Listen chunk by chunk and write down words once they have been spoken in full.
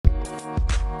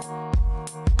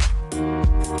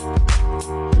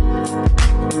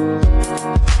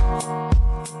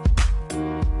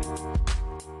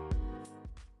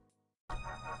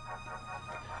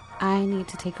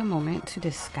take a moment to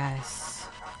discuss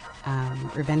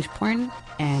revenge porn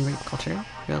and rape culture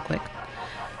real quick.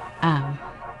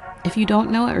 If you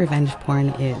don't know what revenge porn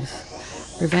is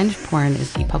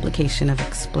the publication of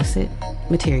explicit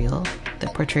material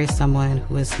that portrays someone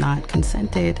who has not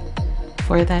consented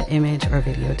for that image or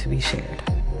video to be shared.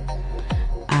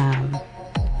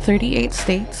 38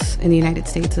 states in the United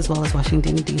States, as well as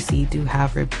Washington, D.C., do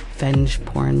have revenge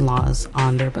porn laws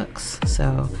on their books.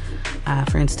 So,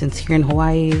 for instance, here in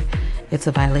Hawaii, it's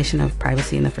a violation of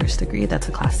privacy in the first degree. That's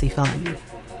a Class C felony.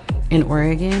 In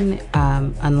Oregon,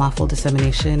 unlawful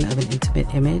dissemination of an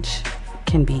intimate image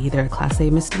can be either a Class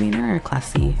A misdemeanor or a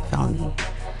Class C felony.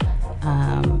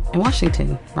 In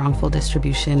Washington, wrongful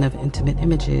distribution of intimate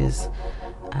images.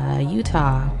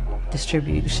 Utah,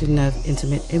 distribution of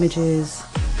intimate images.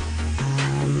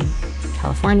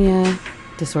 California,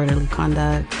 disorderly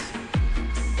conduct.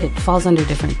 It falls under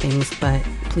different things, but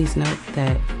please note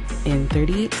that in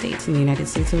 38 states in the United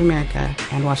States of America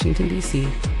and Washington, D.C.,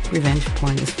 revenge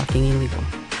porn is fucking illegal.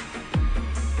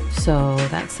 So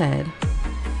that said,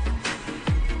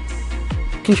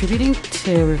 contributing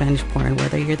to revenge porn,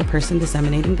 whether you're the person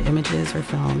disseminating the images or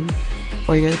film,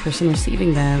 or you're the person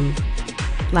receiving them,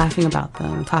 laughing about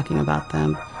them, talking about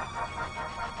them,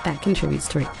 that contributes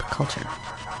to rape culture.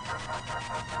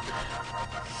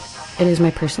 It is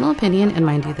my personal opinion, and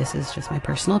mind you, this is just my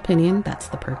personal opinion. That's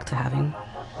the perk to having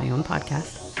my own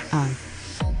podcast.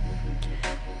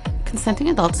 Consenting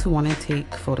adults who want to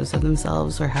take photos of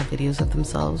themselves or have videos of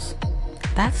themselves,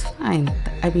 that's fine.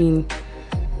 I mean,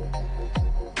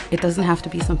 it doesn't have to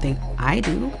be something I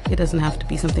do. It doesn't have to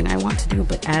be something I want to do,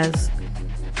 but as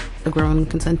a grown,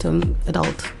 consenting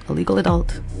adult, a legal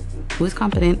adult who is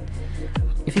competent,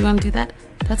 if you want to do that,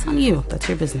 that's on you. That's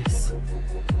your business.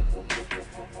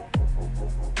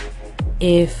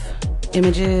 If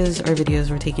images or videos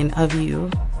were taken of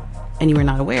you and you were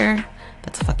not aware,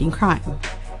 that's a fucking crime.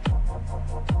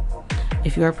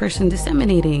 If you are a person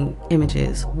disseminating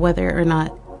images, whether or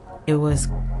not it was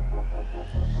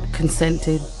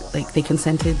consented, like they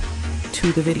consented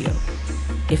to the video,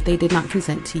 if they did not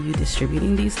consent to you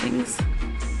distributing these things,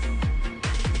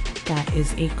 that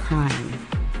is a crime.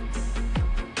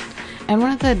 And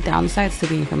one of the downsides to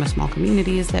being from a small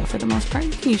community is that for the most part,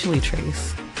 you can usually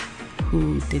trace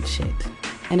who did shit.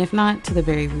 And if not to the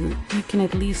very root, you can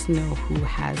at least know who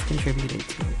has contributed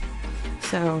to it.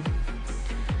 So,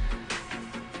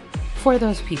 for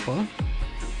those people,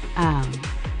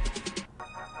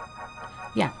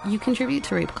 yeah, you contribute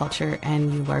to rape culture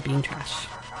and you are being trash.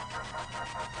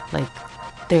 Like,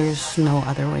 there's no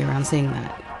other way around saying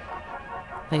that.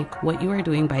 Like, what you are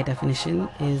doing by definition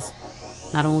is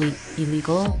not only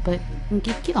illegal, but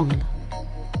gigil.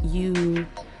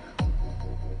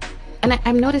 And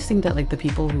I'm noticing that, like, the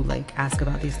people who, like, ask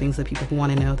about these things, the people who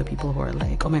want to know, the people who are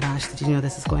like, oh my gosh, did you know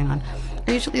this is going on,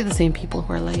 are usually the same people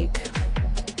who are, like,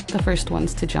 the first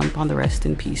ones to jump on the rest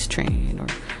in peace train, or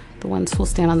the ones who'll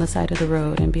stand on the side of the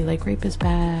road and be like, rape is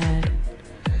bad.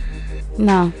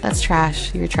 No, that's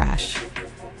trash. You're trash.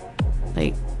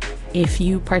 Like, if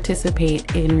you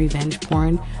participate in revenge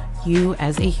porn, you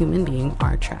as a human being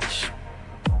are trash.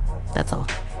 That's all.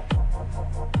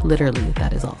 Literally,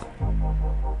 that is all.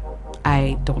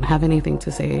 I don't have anything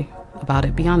to say about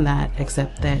it beyond that,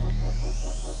 except that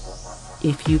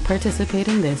if you participate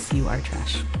in this, you are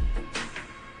trash.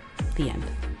 The end.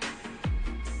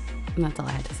 And that's all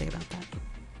I had to say about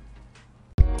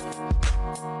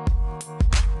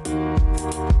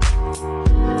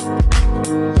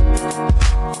that.